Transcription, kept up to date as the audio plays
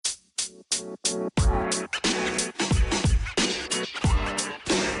Hello,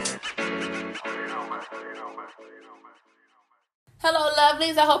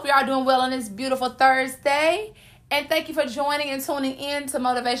 lovelies. I hope you are doing well on this beautiful Thursday. And thank you for joining and tuning in to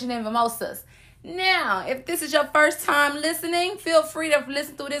Motivation and Mimosas. Now, if this is your first time listening, feel free to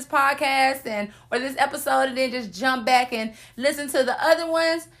listen through this podcast or this episode and then just jump back and listen to the other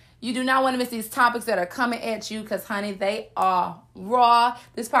ones. You do not want to miss these topics that are coming at you because, honey, they are raw.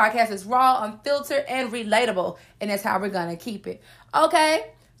 This podcast is raw, unfiltered, and relatable. And that's how we're going to keep it.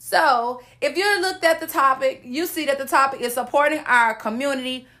 Okay? So, if you looked at the topic, you see that the topic is supporting our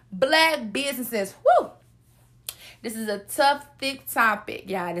community, Black businesses. Woo! This is a tough, thick topic.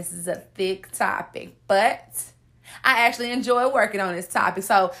 Yeah, this is a thick topic. But I actually enjoy working on this topic.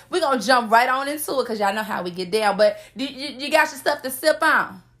 So, we're going to jump right on into it because y'all know how we get down. But you got your stuff to sip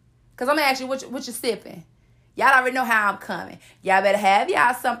on? Because I'm going to ask you what you sipping. Y'all already know how I'm coming. Y'all better have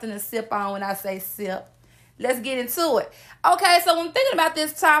y'all something to sip on when I say sip. Let's get into it. Okay, so when thinking about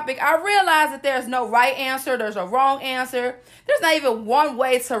this topic, I realize that there's no right answer. There's a wrong answer. There's not even one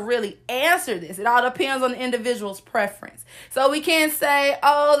way to really answer this. It all depends on the individual's preference. So we can't say,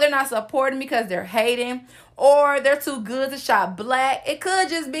 oh, they're not supporting because they're hating or they're too good to shop black. It could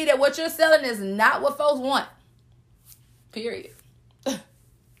just be that what you're selling is not what folks want. Period.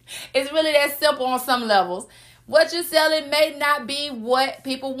 It's really that simple on some levels. What you're selling may not be what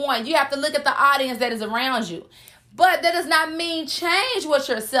people want. You have to look at the audience that is around you. But that does not mean change what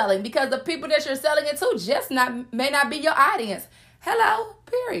you're selling because the people that you're selling it to may not be your audience. Hello,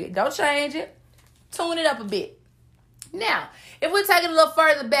 period. Don't change it. Tune it up a bit. Now, if we take it a little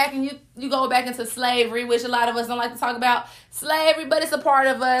further back and you go back into slavery, which a lot of us don't like to talk about slavery, but it's a part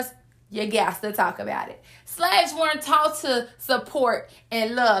of us, you got to talk about it. Slaves weren't taught to support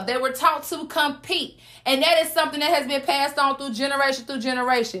and love. They were taught to compete. And that is something that has been passed on through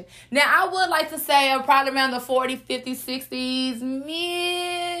generation. Now, I would like to say probably around the 40s, 50s, 60s,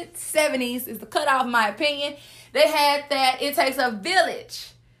 mid-70s is the cutoff, in my opinion. They had that it takes a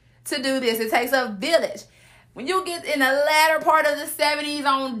village to do this. It takes a village. When you get in the latter part of the 70s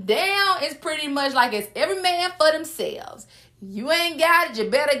on down, it's pretty much like it's every man for themselves. You ain't got it,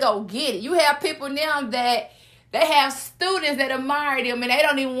 you better go get it. You have people now that they have students that admire them and they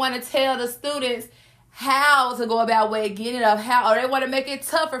don't even want to tell the students how to go about way getting it or they want to make it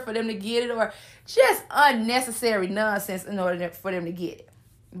tougher for them to get it or just unnecessary nonsense in order for them to get it.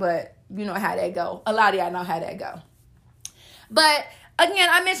 But you know how that go. A lot of y'all know how that go. But again,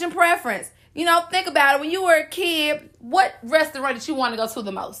 I mentioned preference. You know, think about it. When you were a kid, what restaurant did you want to go to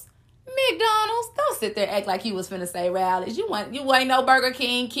the most? McDonald's. Don't sit there and act like you was finna say Rally's. You ain't no Burger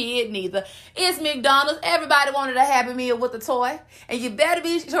King kid neither. It's McDonald's. Everybody wanted a Happy Meal with a toy. And you better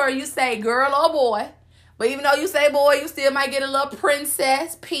be sure you say girl or boy. But even though you say boy, you still might get a little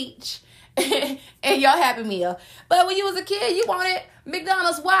Princess Peach and your Happy Meal. But when you was a kid, you wanted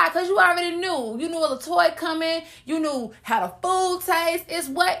McDonald's. Why? Because you already knew. You knew the toy coming. You knew how the food tastes. It's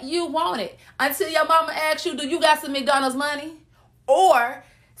what you wanted. Until your mama asked you, do you got some McDonald's money? Or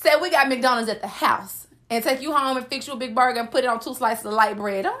say we got McDonald's at the house and take you home and fix you a big burger and put it on 2 slices of light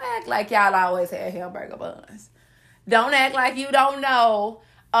bread. Don't act like y'all always had hamburger buns. Don't act like you don't know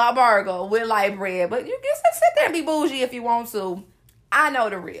a burger with light bread. But you can sit there and be bougie if you want to. I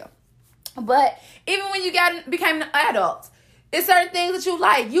know the real. But even when you became an adult, it's certain things that you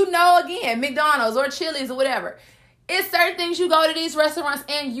like. You know, again, McDonald's or Chili's or whatever. It's certain things you go to these restaurants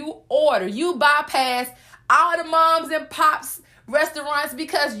and you order. You bypass all the moms and pops restaurants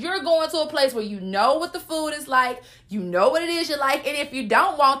because you're going to a place where you know what the food is like, you know what it is you like, and if you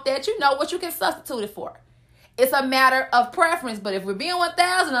don't want that, you know what you can substitute it for. It's a matter of preference, but if we're being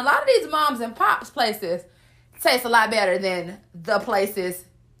 1,000, a lot of these moms and pops places taste a lot better than the places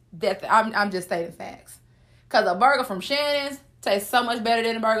that I'm just stating facts. Because a burger from Shannon's tastes so much better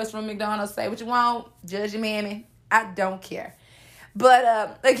than the burgers from McDonald's. Say what you want, judge your mammy. I don't care.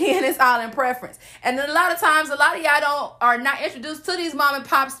 But again, it's all in preference. And then a lot of times, a lot of y'all are not introduced to these mom and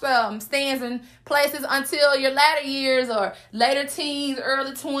pop stands and places until your latter years or later teens,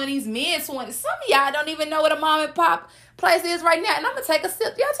 early 20s, mid 20s. Some of y'all don't even know what a mom and pop place is right now. And I'm going to take a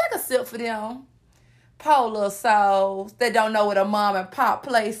sip. Y'all take a sip for them. Poor little souls that don't know what a mom and pop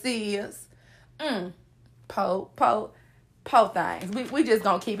place is. Po things. We just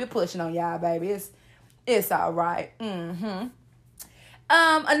going to keep it pushing on y'all, baby. It's all right.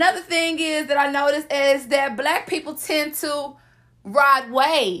 Another thing is that I noticed is that black people tend to ride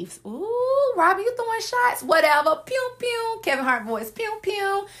waves. Ooh, Robbie, you throwing shots? Whatever. Pew, pew. Kevin Hart voice. Pew,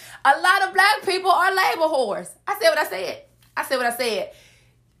 pew. A lot of black people are label whores. I said what I said.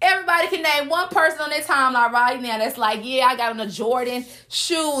 Everybody can name one person on their timeline right now that's like, yeah, I got on the Jordan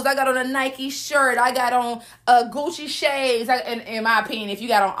shoes, I got on a Nike shirt, I got on Gucci shades. In my opinion, if you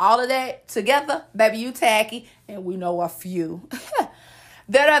got on all of that together, baby, you tacky. And we know a few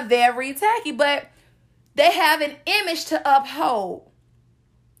that are very tacky, but they have an image to uphold.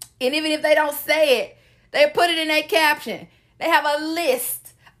 And even if they don't say it, they put it in their caption. They have a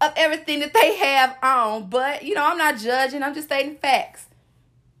list of everything that they have on. But, I'm not judging. I'm just stating facts.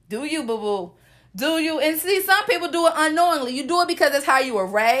 Do you, boo-boo? Do you? And see, some people do it unknowingly. You do it because that's how you were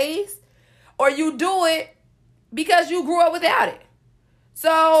raised, or you do it because you grew up without it.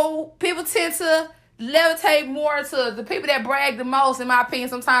 So people tend to levitate more to the people that brag the most, in my opinion,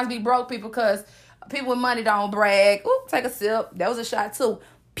 sometimes be broke people, because people with money don't brag. Ooh, take a sip. That was a shot too.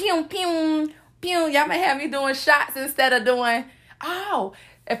 Pew, pew, pew. Y'all may have me doing shots instead of doing,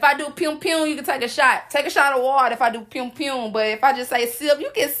 if I do pew pew, you can take a shot. Take a shot of water if I do pew pew. But if I just say sip, you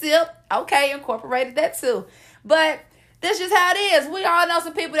can sip. Okay, incorporated that too. But this is how it is. We all know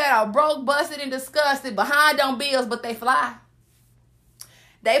some people that are broke, busted, and disgusted, behind on bills, but they fly.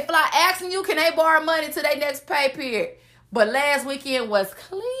 They fly asking you, can they borrow money to their next pay period? But last weekend was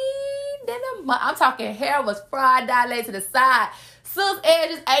clean. I'm talking hair was fried, dilated to the side. Sus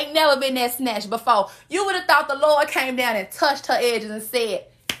edges ain't never been that snatched before. You would have thought the Lord came down and touched her edges and said,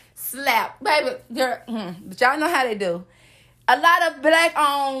 slap. Baby, girl, but y'all know how they do. A lot of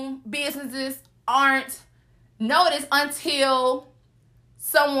black-owned businesses aren't noticed until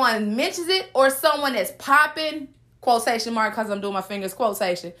someone mentions it, or someone that's popping, quotation mark because I'm doing my fingers,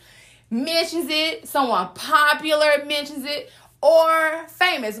 quotation, mentions it, someone popular mentions it, or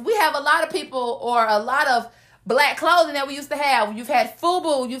famous. We have a lot of people, or a lot of black clothing that we used to have. You've had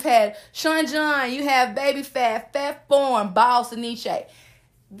FUBU, you've had Sean John, you have Baby Phat, Phat Form, Boss, and Nietzsche.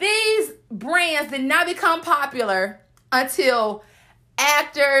 These brands did not become popular until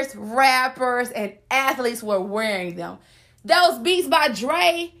actors, rappers, and athletes were wearing them. Those Beats by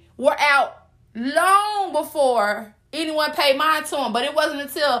Dre were out long before anyone paid mind to them, but it wasn't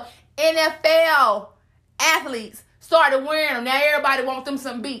until NFL athletes started wearing them. Now everybody wants them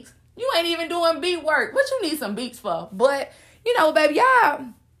some beats. You ain't even doing beat work. What you need some beats for? But, baby, y'all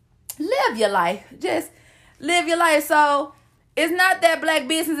live your life. Just live your life. So it's not that black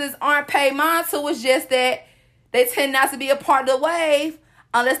businesses aren't paid mind to. It's just that they tend not to be a part of the wave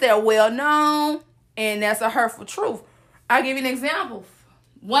unless they're well known, and that's a hurtful truth. I'll give you an example.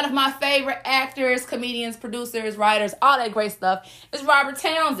 One of my favorite actors, comedians, producers, writers, all that great stuff is Robert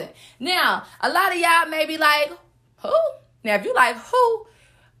Townsend. Now, a lot of y'all may be like, who? Now, if you like who,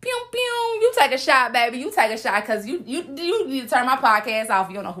 pew, pew, you take a shot, baby. You take a shot, because you need to turn my podcast off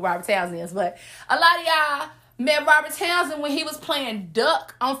if you don't know who Robert Townsend is. But a lot of y'all met Robert Townsend when he was playing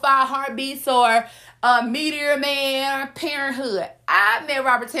Duck on 5 Heartbeats, or Meteor Man, or Parenthood. I met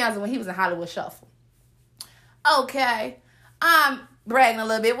Robert Townsend when he was in Hollywood Shuffle. Okay, I'm bragging a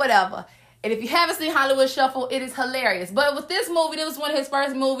little bit, whatever. And if you haven't seen Hollywood Shuffle, it is hilarious. But with this movie, this was one of his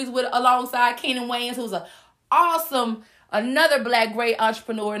first movies alongside Keenan Wayans, who's another black great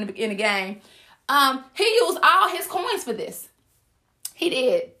entrepreneur in the game. He used all his coins for this. He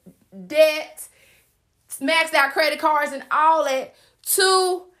did debt, maxed out credit cards, and all that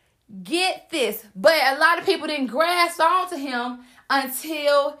to get this. But a lot of people didn't grasp onto him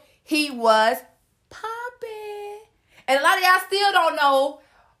until he was popping. And a lot of y'all still don't know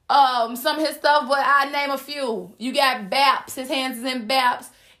some of his stuff, but I name a few. You got Baps. His hands is in Baps.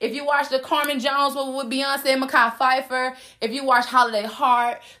 If you watch the Carmen Jones one with Beyonce and Mekhi Phifer, if you watch Holiday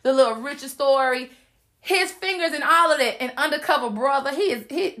Heart, The Little Richard Story, his fingers in all of that, and Undercover Brother,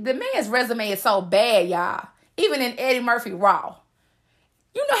 the man's resume is so bad, y'all. Even in Eddie Murphy Raw.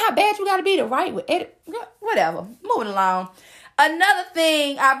 You know how bad you got to be to write with Eddie? Whatever. Moving along. Another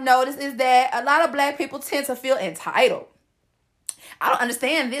thing I've noticed is that a lot of black people tend to feel entitled. I don't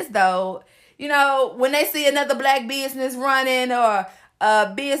understand this, though. When they see another black business running, or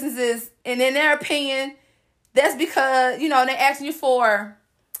businesses, and in their opinion, that's because, they're asking you for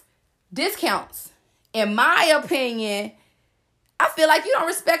discounts. In my opinion, I feel like you don't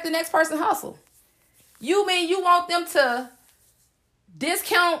respect the next person's hustle. You mean you want them to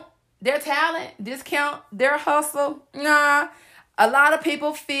discount their talent, discount their hustle? Nah. A lot of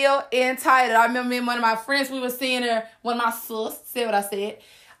people feel entitled. I remember me and one of my friends, we were seeing her, one of my sis, say what I said,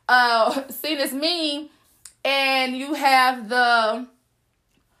 see this meme, and you have the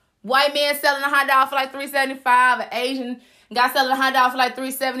white man selling a hot dog for like $3.75, an Asian guy selling a hot dog for like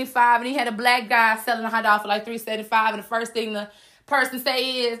 $3.75, and he had a black guy selling a hot dog for like $3.75, and the first thing the person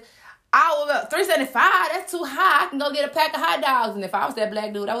say is, I was $3.75. That's too high. I can go get a pack of hot dogs. And if I was that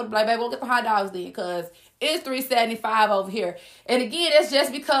black dude, I would be like, baby, go get the hot dogs then, because it's $3.75 over here. And again, that's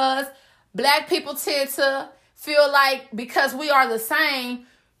just because black people tend to feel like because we are the same,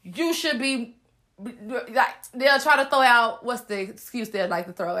 you should be like, they'll try to throw out, what's the excuse they'd like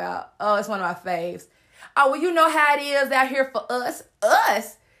to throw out? Oh, it's one of my faves. Oh, well, you know how it is out here for us.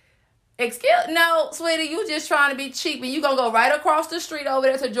 Us? No, sweetie, you just trying to be cheap, and you gonna go right across the street over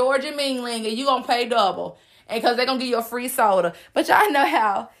there to George and Mingling, and you gonna pay double, and because they're gonna give you a free soda. But y'all know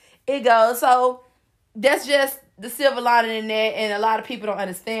how it goes. So that's just the silver lining in that, and a lot of people don't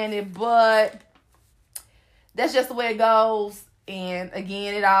understand it, but that's just the way it goes. And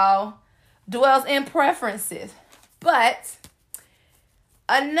again, it all dwells in preferences. But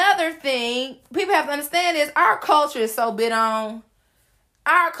another thing people have to understand is our culture is so bit on.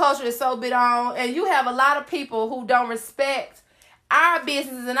 Our culture is so bit on, and you have a lot of people who don't respect our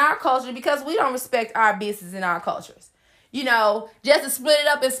businesses and our culture because we don't respect our business and our cultures. You know, just to split it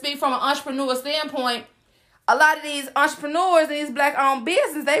up and speak from an entrepreneur standpoint, a lot of these entrepreneurs and these black-owned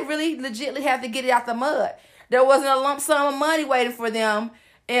businesses, they really legitimately have to get it out the mud. There wasn't a lump sum of money waiting for them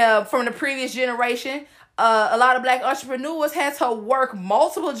from the previous generation. A lot of black entrepreneurs had to work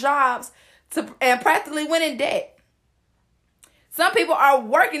multiple jobs and practically went in debt. Some people are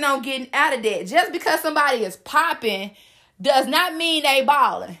working on getting out of debt. Just because somebody is popping does not mean they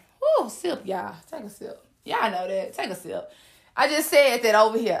balling. Woo, sip, y'all. Take a sip. Y'all know that. Take a sip. I just said that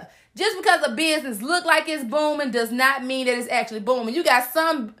over here. Just because a business look like it's booming does not mean that it's actually booming. You got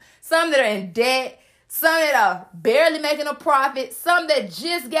some that are in debt, some that are barely making a profit, some that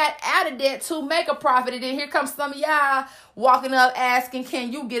just got out of debt to make a profit. And then here comes some of y'all walking up asking,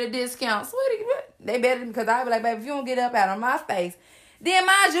 can you get a discount? Sweetie, they better, because I be like, baby, if you don't get up out of my face. Then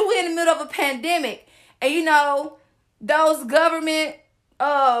mind you, we're in the middle of a pandemic. And you know, those government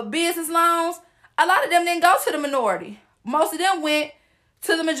business loans, a lot of them didn't go to the minority. Most of them went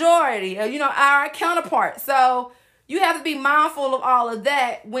to the majority, our counterparts. So you have to be mindful of all of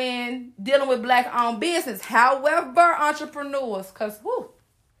that when dealing with black-owned business. However, entrepreneurs, because,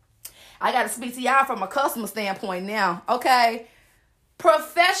 I got to speak to y'all from a customer standpoint now, okay?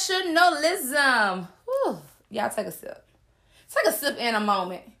 Professionalism. Y'all take a sip. Take a sip in a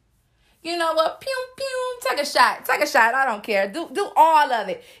moment. You know what? Pew, pew. Take a shot. Take a shot. I don't care. Do all of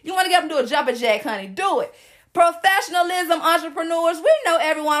it. You want to get them to do a jumping jack, honey? Do it. Professionalism, entrepreneurs. We know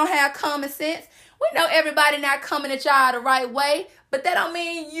everyone don't have common sense. We know everybody not coming at y'all the right way. But that don't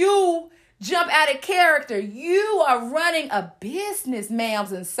mean you jump out of character. You are running a business,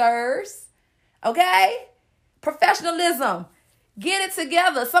 ma'ams and sirs. Okay? Professionalism. Get it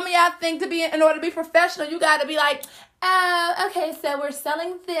together. Some of y'all think in order to be professional, you got to be like, okay, so we're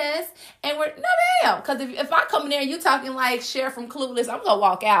selling this, and no, ma'am. Because if I come in there and you talking like Cher from Clueless, I'm going to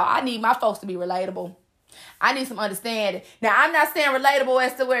walk out. I need my folks to be relatable. I need some understanding. Now, I'm not saying relatable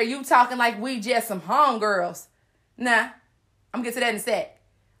as to where you talking like we just some homegirls. Nah, I'm going to get to that in a sec.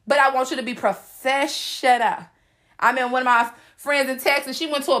 But I want you to be professional. I mean, one of my friends in Texas, she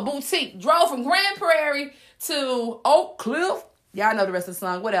went to a boutique, drove from Grand Prairie to Oak Cliff. Y'all know the rest of the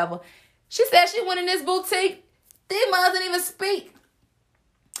song, whatever. She said she went in this boutique. These mothers didn't even speak.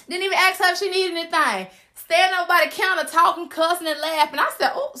 Didn't even ask her if she needed anything. Standing up by the counter, talking, cussing, and laughing. I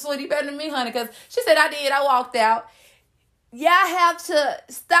said, oh, sweetie, better than me, honey, because she said I did. I walked out. Y'all have to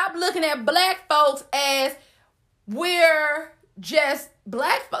stop looking at black folks as we're just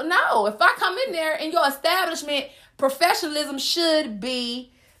black folks. No, if I come in there in your establishment, professionalism should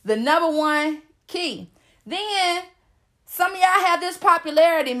be the number one key. Then some of y'all have this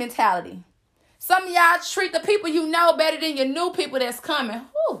popularity mentality. Some of y'all treat the people you know better than your new people that's coming.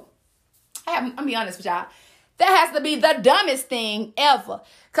 I'm be honest with y'all. That has to be the dumbest thing ever.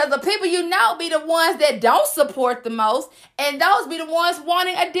 Because the people you know be the ones that don't support the most. And those be the ones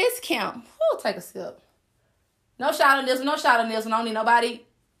wanting a discount. Take a sip. No shot on this one. No shot on this one. I don't need nobody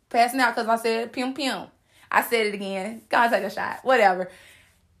passing out because I said pum pum. I said it again. Go and take a shot. Whatever.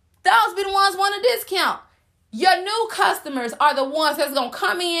 Those be the ones wanting a discount. Your new customers are the ones that's going to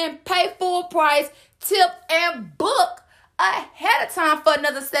come in, pay full price, tip, and book ahead of time for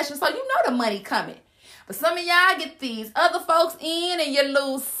another session, so you know the money coming. But some of y'all get these other folks in and you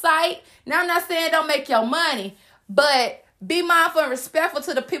lose sight. Now, I'm not saying don't make your money, but be mindful and respectful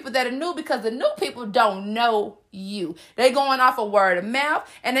to the people that are new, because the new people don't know you. They going off of word of mouth,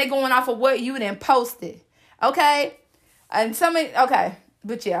 and they going off of what you then posted. Okay?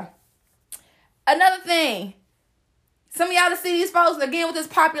 But yeah. Another thing. Some of y'all to see these folks, again, with this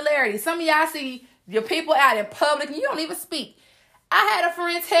popularity. Some of y'all see your people out in public and you don't even speak. I had a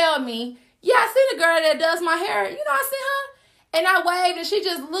friend tell me, yeah, I seen a girl that does my hair. I seen her. And I waved and she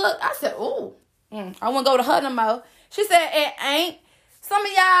just looked. I said, ooh, I wouldn't go to her no more. She said, it ain't. Some of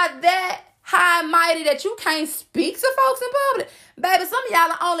y'all that high and mighty that you can't speak to folks in public. Baby, some of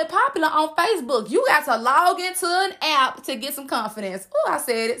y'all are only popular on Facebook. You got to log into an app to get some confidence. Oh, I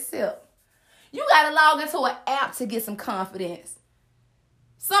said it, Sip. You got to log into an app to get some confidence.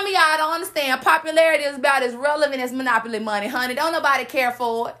 Some of y'all don't understand. Popularity is about as relevant as Monopoly money, honey. Don't nobody care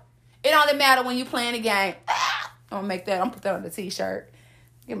for it. It only matter when you playing the game. I'm going to make that. I'm going to put that on the t-shirt.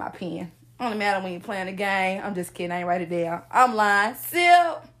 Get my pen. Only matter when you playing the game. I'm just kidding. I ain't write it down. I'm lying.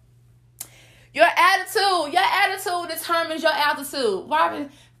 Sip. Your attitude determines your altitude.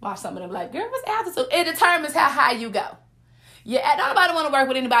 Watch some of them like, girl, what's altitude? It determines how high you go. Yeah, don't nobody want to work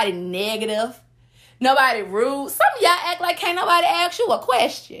with anybody negative. Nobody rude. Some of y'all act like can't nobody ask you a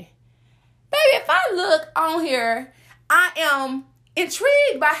question. Baby, if I look on here, I am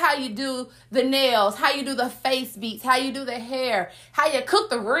intrigued by how you do the nails, how you do the face beats, how you do the hair, how you cook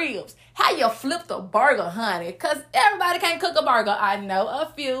the ribs, how you flip the burger, honey. Because everybody can't cook a burger. I know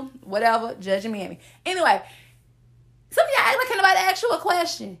a few, whatever, judge me. Anyway, some of y'all act like can't nobody ask you a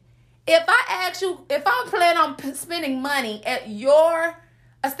question. If I ask you, if I'm planning on spending money at your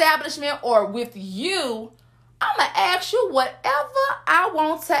establishment or with you, I'm going to ask you whatever I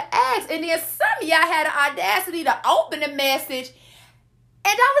want to ask. And then some of y'all had the audacity to open the message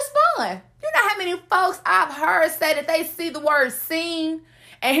and don't respond. You know how many folks I've heard say that they see the word seen,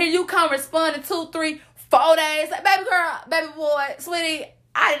 and here you come responding 2, 3, 4 days. Like, baby girl, baby boy, sweetie,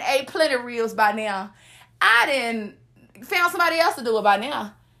 I done ate plenty of reels by now. I done found somebody else to do it by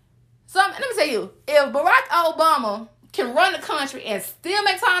now. So let me tell you, if Barack Obama can run the country and still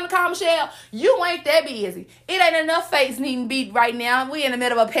make time to call Michelle, you ain't that busy. It ain't enough face needing beat right now. We in the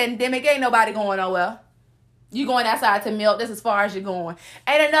middle of a pandemic. Ain't nobody going nowhere. You going outside to milk. That's as far as you're going.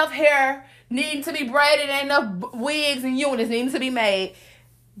 Ain't enough hair needing to be braided. Ain't enough wigs and units needing to be made.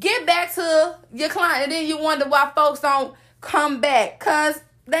 Get back to your client, and then you wonder why folks don't come back, because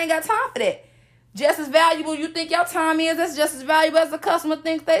they ain't got time for that. Just as valuable you think your time is, that's just as valuable as the customer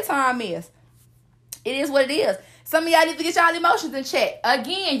thinks their time is. It is what it is. Some of y'all need to get y'all emotions in check.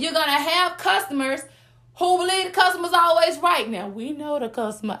 Again, you're going to have customers who believe the customer's always right. Now, we know the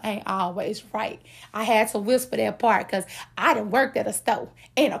customer ain't always right. I had to whisper that part because I done worked at a store,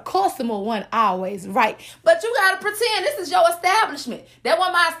 and a customer wasn't always right. But you got to pretend this is your establishment. That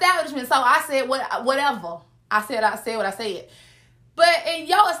wasn't my establishment, so I said whatever. I said what I said. But in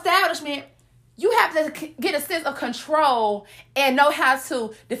your establishment, you have to get a sense of control and know how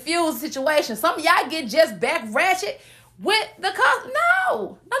to diffuse the situation. Some of y'all get just back ratchet with the customer.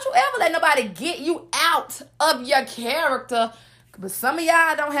 No, don't you ever let nobody get you out of your character. But some of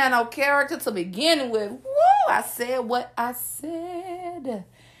y'all don't have no character to begin with. Woo, I said what I said.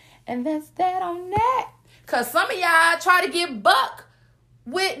 And that's that on that. Because some of y'all try to get buck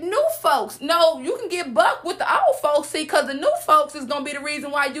with new folks. No, you can get buck with the old folks, see, because the new folks is going to be the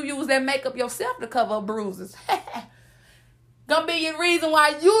reason why you use that makeup yourself to cover up bruises. Going to be the reason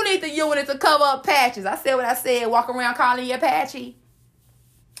why you need the unit to cover up patches. I said what I said. Walk around calling you a patchy.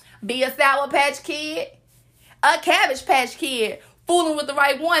 Be a Sour Patch Kid. A Cabbage Patch Kid. Fooling with the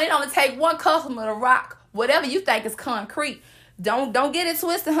right one. It only take one customer to rock whatever you think is concrete. Don't get it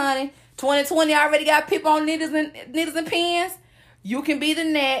twisted, honey. 2020 already got people on needles and pens. You can be the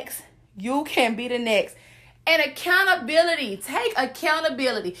next. You can be the next. And accountability. Take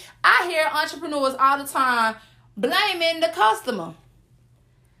accountability. I hear entrepreneurs all the time blaming the customer.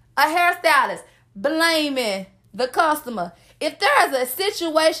 A hairstylist blaming the customer. If there is a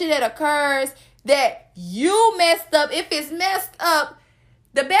situation that occurs that you messed up, if it's messed up,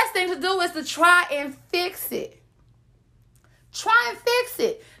 the best thing to do is to try and fix it. Try and fix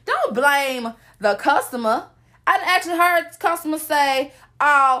it. Don't blame the customer. I actually heard customers say,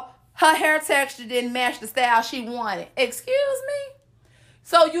 oh, her hair texture didn't match the style she wanted. Excuse me?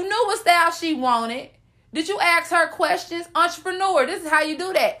 So you knew what style she wanted. Did you ask her questions? Entrepreneur, this is how you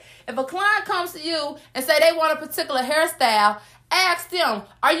do that. If a client comes to you and say they want a particular hairstyle, ask them,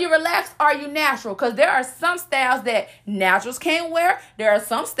 are you relaxed or are you natural? Because there are some styles that naturals can't wear. There are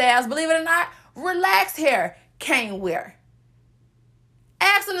some styles, believe it or not, relaxed hair can't wear.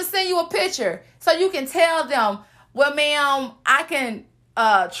 Ask them to send you a picture so you can tell them, well, ma'am, I can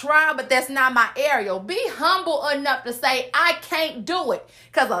try, but that's not my area. Be humble enough to say, I can't do it.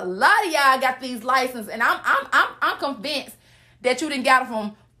 Because a lot of y'all got these licenses, and I'm convinced that you didn't get it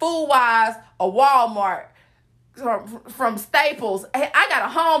from Food Wise or Walmart, from Staples. I got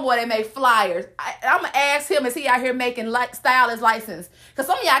a homeboy that make flyers. I'm going to ask him, is he out here making stylist license? Because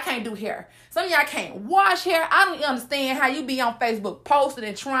some of y'all can't do hair. Some of y'all can't wash hair. I don't understand how you be on Facebook posting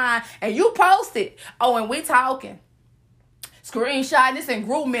and trying, and you post it. Oh, and we talking. screenshotting this in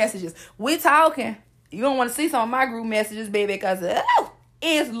group messages. We talking. You don't want to see some of my group messages, baby, because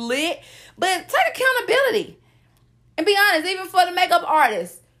it's lit. But take accountability. And be honest, even for the makeup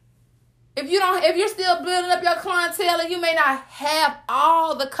artists. If you're still building up your clientele and you may not have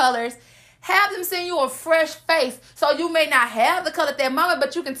all the colors, have them send you a fresh face. So you may not have the color at that moment,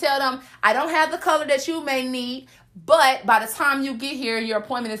 but you can tell them, I don't have the color that you may need, but by the time you get here, your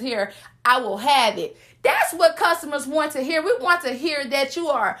appointment is here, I will have it. That's what customers want to hear. We want to hear that you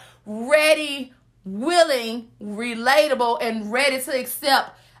are ready, willing, relatable, and ready to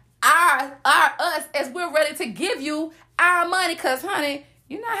accept us as we're ready to give you our money. Because, honey,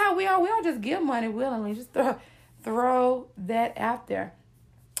 you know how we are. We don't just give money willingly. Just throw that out there.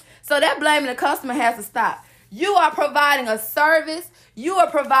 So that blaming the customer has to stop. You are providing a service. You are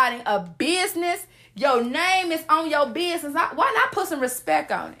providing a business. Your name is on your business. Why not put some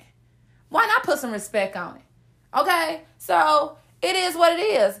respect on it? Why not put some respect on it? Okay? So it is what it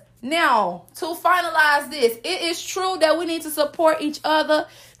is. Now, to finalize this, it is true that we need to support each other,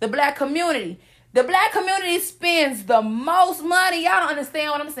 the black community. The black community spends the most money. Y'all don't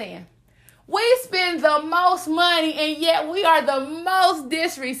understand what I'm saying. We spend the most money, and yet we are the most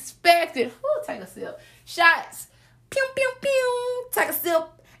disrespected. Ooh, take a sip. Shots. Pew, pew, pew. Take a sip,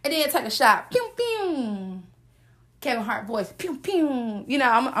 and then take a shot. Pew, pew. Kevin Hart voice. Pew, pew. You know,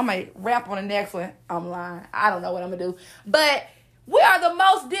 I'm going to rap on the next one. I'm lying. I don't know what I'm going to do. But we are the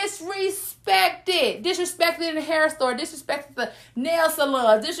most disrespected. Disrespected in the hair store. Disrespected at the nail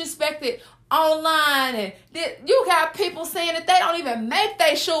salon. Disrespected online. And you got people saying that they don't even make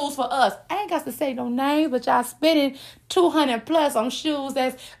their shoes for us. I ain't got to say no names, but y'all spending $200 plus on shoes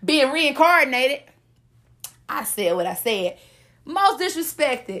that's being reincarnated. I said what I said. Most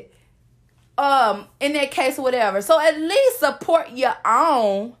disrespected. In that case or whatever. So at least support your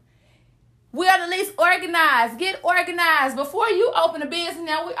own. We are at least organized. Get organized. Before you open a business,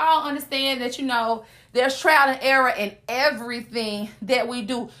 now we all understand that, you know, there's trial and error in everything that we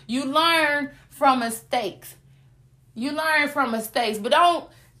do. You learn from mistakes. But don't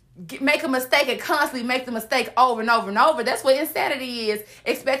make a mistake and constantly make the mistake over and over and over. That's what insanity is.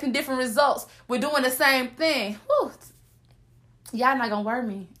 Expecting different results. We're doing the same thing. Whew. Y'all not gonna worry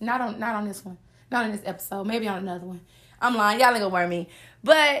me. Not on this one. Not on this episode. Maybe on another one. I'm lying. Y'all ain't gonna worry me.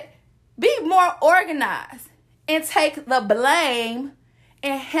 But be more organized and take the blame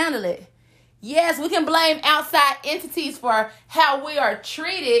and handle it. Yes, we can blame outside entities for how we are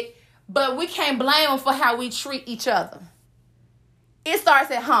treated, but we can't blame them for how we treat each other. It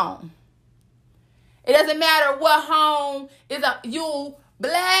starts at home. It doesn't matter what home is. You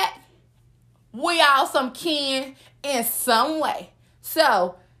black, we all some kin in some way.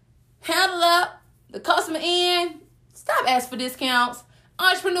 So handle up. The customer end, stop asking for discounts.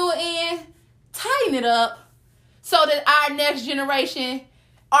 Entrepreneur end, tighten it up so that our next generation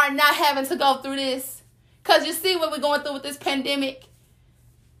are not having to go through this. Because you see what we're going through with this pandemic.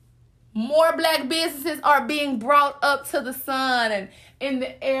 More black businesses are being brought up to the sun and in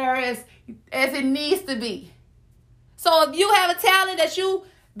the air as it needs to be. So if you have a talent that you've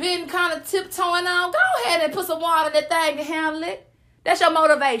been kind of tiptoeing on, go ahead and put some water in that thing and handle it. That's your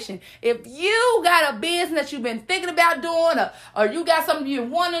motivation. If you got a business that you've been thinking about doing, or you got something you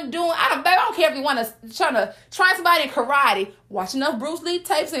want to do, I don't care if you want to try somebody in karate, watch enough Bruce Lee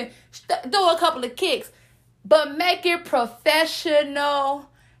tapes and do a couple of kicks, but make it professional,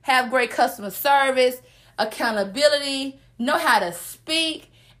 have great customer service, accountability, know how to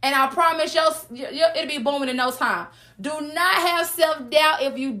speak, and I promise it'll be booming in no time. Do not have self-doubt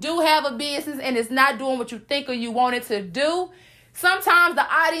if you do have a business and it's not doing what you think or you want it to do. Sometimes the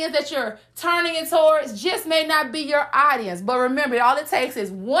audience that you're turning it towards just may not be your audience. But remember, all it takes is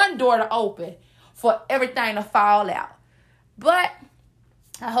one door to open for everything to fall out. But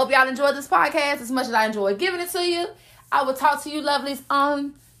I hope y'all enjoyed this podcast as much as I enjoyed giving it to you. I will talk to you lovelies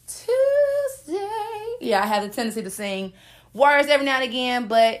on Tuesday. Yeah, I have the tendency to sing words every now and again.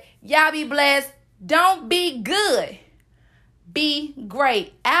 But y'all be blessed. Don't be good. Be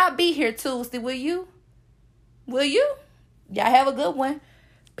great. I'll be here Tuesday. Will you? Will you? Y'all have a good one.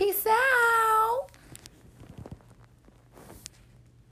 Peace out.